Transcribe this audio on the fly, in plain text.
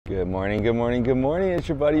Good morning, good morning, good morning. It's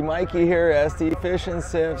your buddy Mikey here, SD Fishing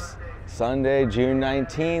Sips. Sunday, June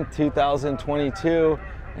 19th, 2022.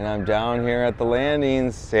 And I'm down here at the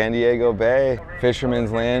landings, San Diego Bay,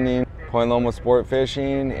 Fisherman's Landing, Point Loma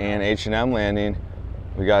Sportfishing, and H&M Landing.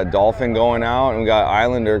 We got Dolphin going out and we got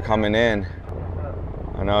Islander coming in.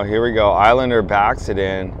 I know, here we go. Islander backs it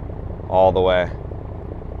in all the way.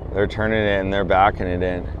 They're turning it in, they're backing it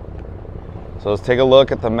in. So let's take a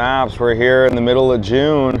look at the maps. We're here in the middle of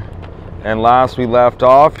June, and last we left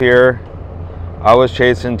off here, I was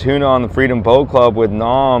chasing tuna on the Freedom Boat Club with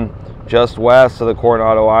Nom just west of the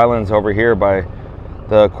Coronado Islands over here by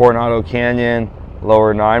the Coronado Canyon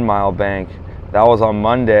lower 9 Mile bank. That was on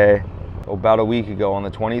Monday, about a week ago on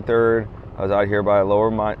the 23rd. I was out here by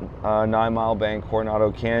lower 9 Mile bank,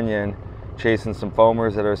 Coronado Canyon, chasing some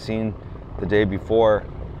foamers that are seen the day before.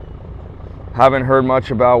 Haven't heard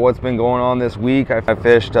much about what's been going on this week. I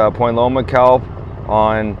fished Point Loma kelp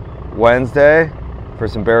on Wednesday for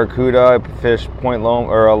some barracuda. I fished Point Loma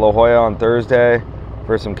or La Jolla on Thursday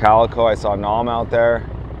for some calico. I saw Nom out there.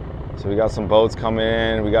 So we got some boats coming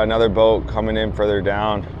in. We got another boat coming in further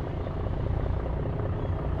down.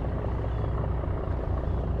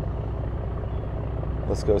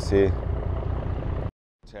 Let's go see.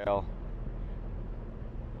 Tail.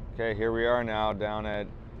 Okay, here we are now down at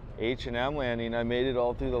H&M Landing. I made it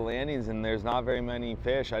all through the landings and there's not very many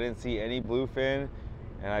fish. I didn't see any bluefin,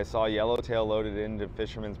 and I saw yellowtail loaded into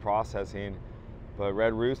Fisherman's Processing, but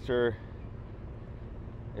red rooster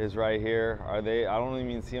is right here. I don't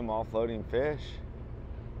even see them offloading fish.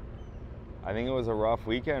 I think it was a rough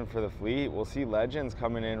weekend for the fleet. We'll see Legends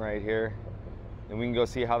coming in right here, and we can go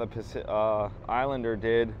see how the Islander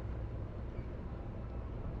did.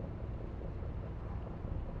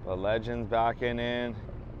 But Legends backing in.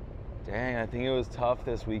 Dang, I think it was tough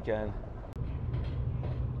this weekend.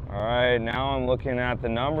 All right, now I'm looking at the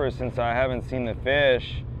numbers since I haven't seen the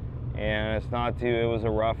fish, and it's not too, it was a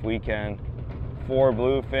rough weekend. 4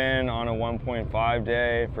 bluefin on a 1.5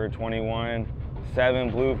 day for 21,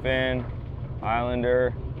 7 bluefin,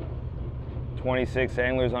 Islander, 26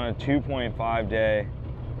 anglers on a 2.5 day.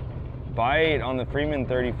 Bite on the Freeman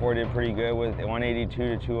 34 did pretty good with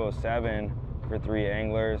 182 to 207 for 3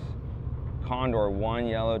 anglers. Condor, 1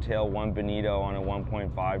 yellowtail, 1 bonito on a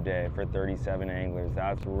 1.5 day for 37 anglers.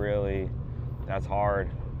 That's hard.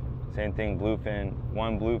 Same thing, bluefin,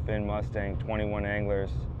 1 bluefin Mustang, 21 anglers.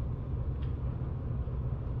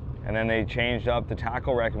 And then they changed up the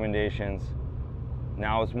tackle recommendations.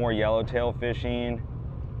 Now it's more yellowtail fishing,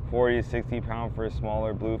 40 to 60 pound for a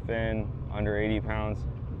smaller bluefin, under 80 pounds,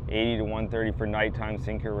 80 to 130 for nighttime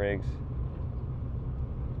sinker rigs.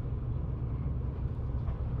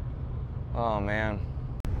 Oh man.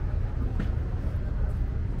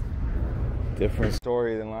 Different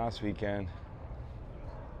story than last weekend,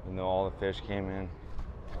 even though all the fish came in.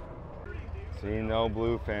 See, no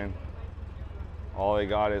bluefin. All they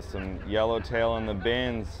got is some yellowtail in the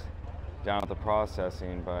bins down at the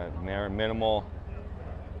processing, but minimal.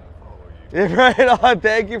 Yeah, right on.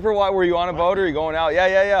 Thank you for what. Were you on a boat or are you going out?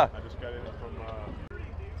 Yeah. I just got in from.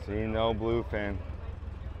 See, no bluefin.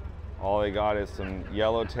 All they got is some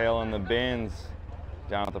yellowtail in the bins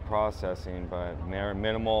down at the processing, but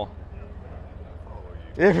minimal.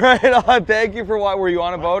 Yeah, right on. Thank you for what. Were you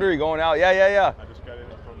on a boat or are you going out? Yeah. I just got in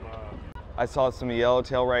from. I saw some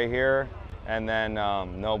yellowtail right here, and then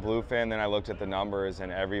no bluefin. Then I looked at the numbers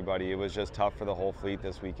and everybody. It was just tough for the whole fleet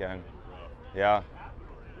this weekend. Yeah.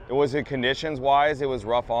 Was it conditions wise? It was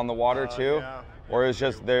rough on the water too, Yeah. Or it was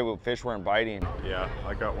just the fish weren't biting. Yeah,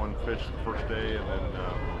 I got 1 fish the first day, and then.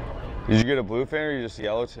 Did you get a bluefin or you just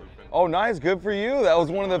yellowtail? Oh, nice, good for you. That was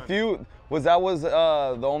one of the few. Was the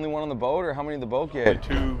only one on the boat, or how many did the boat get?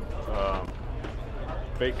 2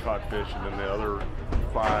 bait caught fish, and then the other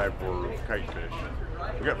 5 were kite fish.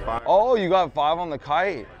 We got 5. Oh, you got 5 on the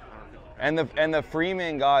kite, and the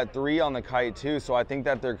Freeman got 3 on the kite too. So I think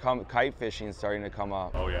that their kite fishing is starting to come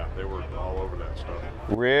up. Oh yeah, they were all over that stuff.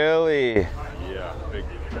 Really? Yeah, big.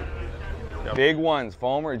 Yep. Big ones,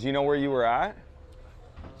 foamer. Do you know where you were at?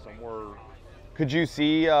 Somewhere. Could you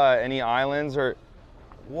see any islands or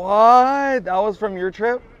what? That was from your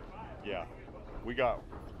trip? Yeah, we got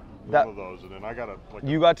one of those, and then I got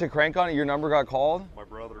You got to crank on it? Your number got called? My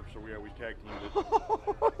brother, so we tag teamed it.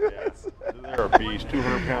 Yeah, they're a beast,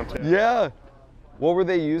 200-pound test. Yeah. What were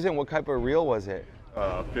they using? What type of reel was it?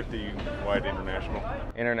 50 wide international.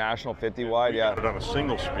 International 50 wide, yeah. yeah. But on a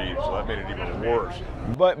single speed, so that made it even worse.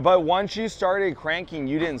 But once you started cranking,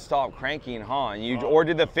 you didn't stop cranking, huh? Or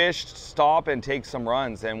did the fish stop and take some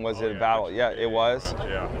runs? And was it a battle? Yeah, it was.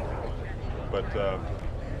 Yeah. But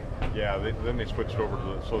yeah, then they switched over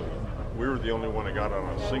to so we were the only one that got on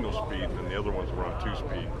a single speed, and the other ones were on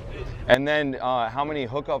 2-speed. And then how many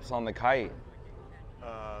hookups on the Kite?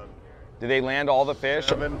 Did they land all the fish?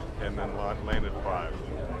 7, and then landed 5.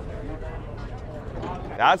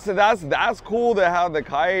 That's cool to have the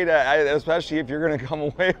Kite, especially if you're gonna come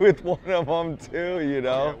away with one of them too, you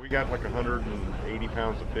know? Yeah, we got like 180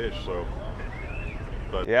 pounds of fish, so.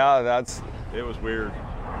 But yeah, it was weird.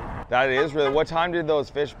 That is really. What time did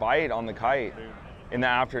those fish bite on the Kite? In the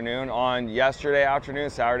afternoon, on yesterday afternoon,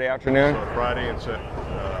 Saturday afternoon? So Friday and Saturday.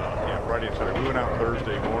 Friday and Saturday. We went out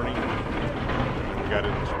Thursday morning, and then we got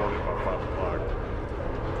in this morning about 5 o'clock.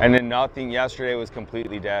 And then nothing. Yesterday was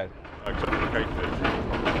completely dead. Except for kite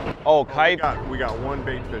fish. Oh, kite. We got one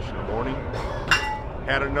bait fish in the morning.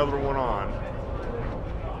 Had another one on.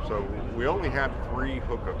 So we only had 3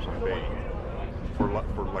 hookups on bait for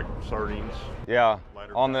like sardines. Yeah.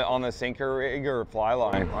 On the sinker rig or fly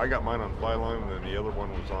line? I got mine on fly line, and then the other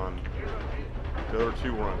one was on. The other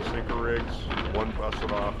 2 were on sinker rigs. One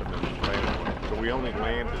busted off, and then landed one. So we only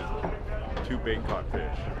landed 2 bait caught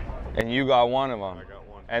fish. And you got one of them. I got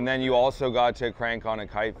one. And then you also got to crank on a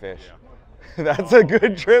kite fish. Yeah. That's a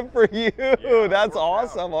good trip for you. Yeah, that's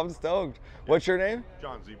awesome. I'm stoked. What's your name?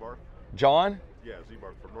 John Zebar. John? Yeah,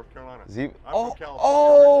 Zebar from North Carolina. I'm from California.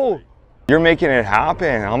 Oh! Originally. You're making it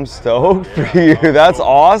happen. I'm stoked for you. That's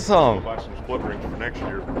awesome. I'll buy some split rings for next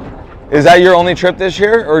year. Is that your only trip this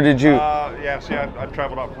year, or did you? Yeah, see, I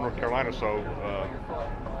traveled out from North Carolina, so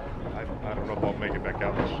I don't know if I'll make it back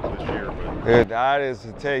out this year. But Dude, that is,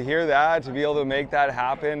 to hear that, to be able to make that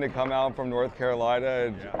happen, to come out from North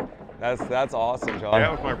Carolina, yeah. That's awesome, John. Yeah,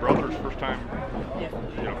 it was my brother's first time,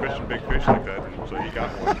 fishing big fish like that, and so he got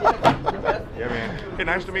one. Yeah, man. Hey,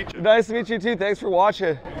 nice to meet you. Nice to meet you too. Thanks for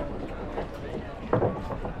watching.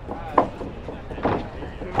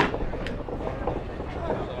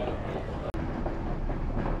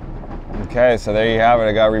 Okay, so there you have it.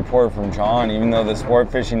 I got a report from John. Even though the sport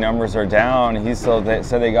fishing numbers are down, he still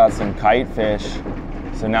said they got some kite fish.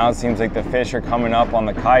 So now it seems like the fish are coming up on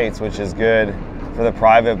the kites, which is good for the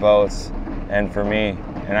private boats and for me.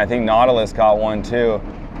 And I think Nautilus got one too,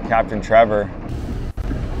 Captain Trevor.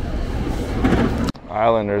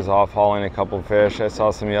 Islander's off hauling a couple fish. I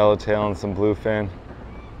saw some yellowtail and some bluefin.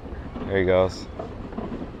 There he goes.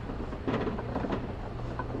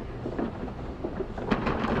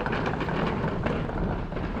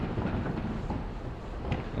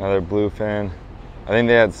 Another bluefin. I think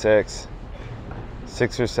they had 6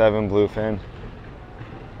 or 7 bluefin.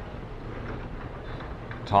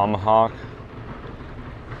 Tomahawk.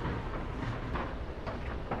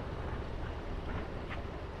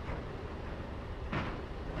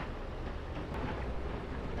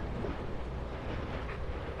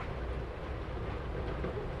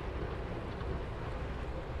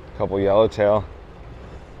 Couple yellowtail.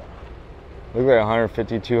 Look like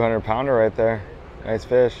 150, 200 pounder right there. Nice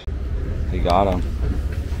fish. They got him.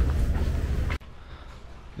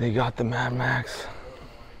 They got the Mad Max.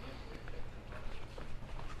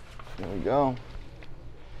 There we go.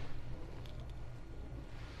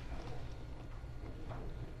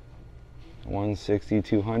 $160,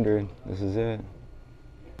 $200. This is it.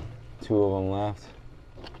 2 of them left.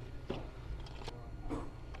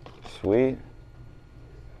 Sweet.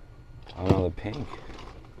 Oh no, the pink.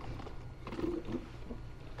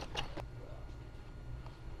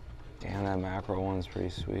 Damn, that mackerel one's pretty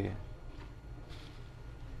sweet.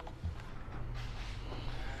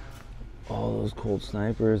 All those cold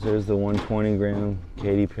snipers. There's the 120 gram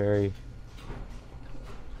Katy Perry.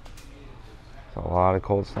 It's a lot of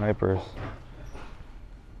cold snipers.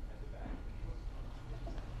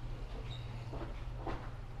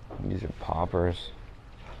 These are poppers.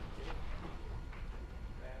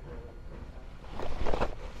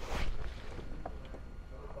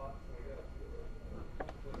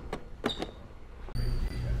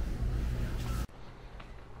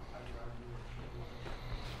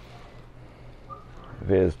 If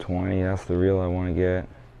it is 20, that's the reel I want to get.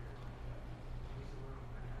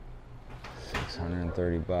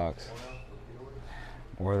 630 bucks.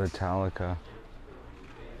 Or the Talica.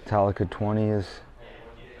 Talica 20 is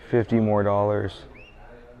 $50 more.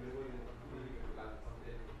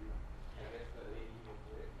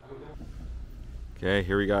 Okay,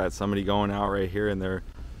 here we got somebody going out right here and they're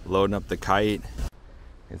loading up the kite.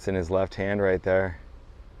 It's in his left hand right there.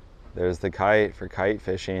 There's the kite for kite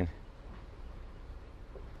fishing.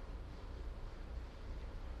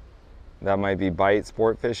 That might be bite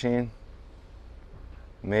sport fishing,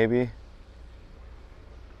 maybe.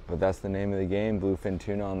 But that's the name of the game, bluefin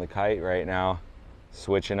tuna on the kite right now.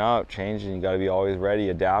 Switching up, changing, you gotta be always ready,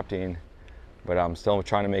 adapting. But I'm still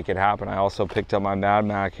trying to make it happen. I also picked up my Mad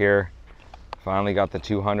Mac here Finally got the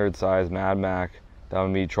 200 size Mad Mac. That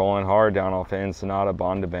would be trolling hard down off Ensenada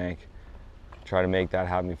Bondabank. Try to make that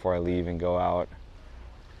happen before I leave and go out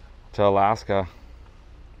to Alaska.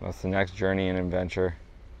 That's the next journey and adventure.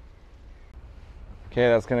 Okay,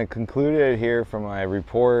 that's going to conclude it here for my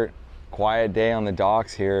report. Quiet day on the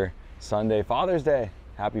docks here. Sunday, Father's Day.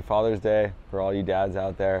 Happy Father's Day for all you dads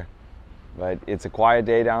out there. But it's a quiet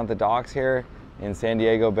day down at the docks here in San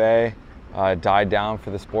Diego Bay. Died down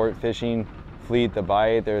for the sport fishing fleet, the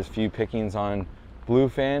bite. There's a few pickings on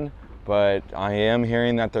bluefin, but I am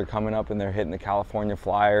hearing that they're coming up and they're hitting the California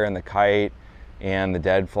flyer and the kite and the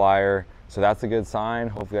dead flyer. So that's a good sign.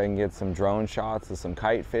 Hopefully I can get some drone shots of some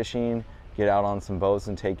kite fishing, get out on some boats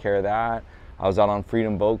and take care of that. I was out on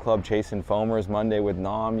Freedom Boat Club chasing foamers Monday with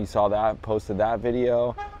Nam. You saw that, posted that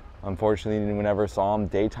video. Unfortunately, we never saw him.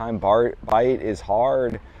 Daytime bite is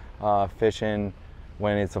hard fishing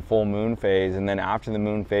when it's a full moon phase, and then after the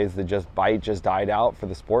moon phase, the bite just died out for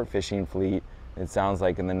the sport fishing fleet. It sounds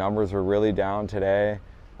like, and the numbers were really down today.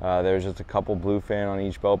 There's just a couple bluefin on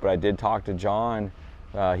each boat, but I did talk to John.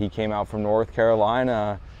 He came out from North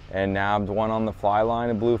Carolina and nabbed one on the fly line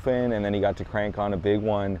of bluefin, and then he got to crank on a big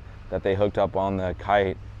one that they hooked up on the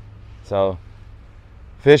kite. So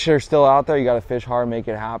fish are still out there. You got to fish hard, make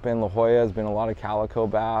it happen. La Jolla has been a lot of calico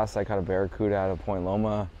bass. I caught a barracuda out of Point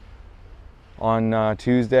Loma on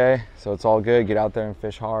Tuesday, so it's all good. Get out there and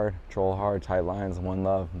fish hard, troll hard, tight lines, one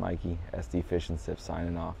love. Mikey, SD Fish and SIFF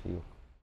signing off. You.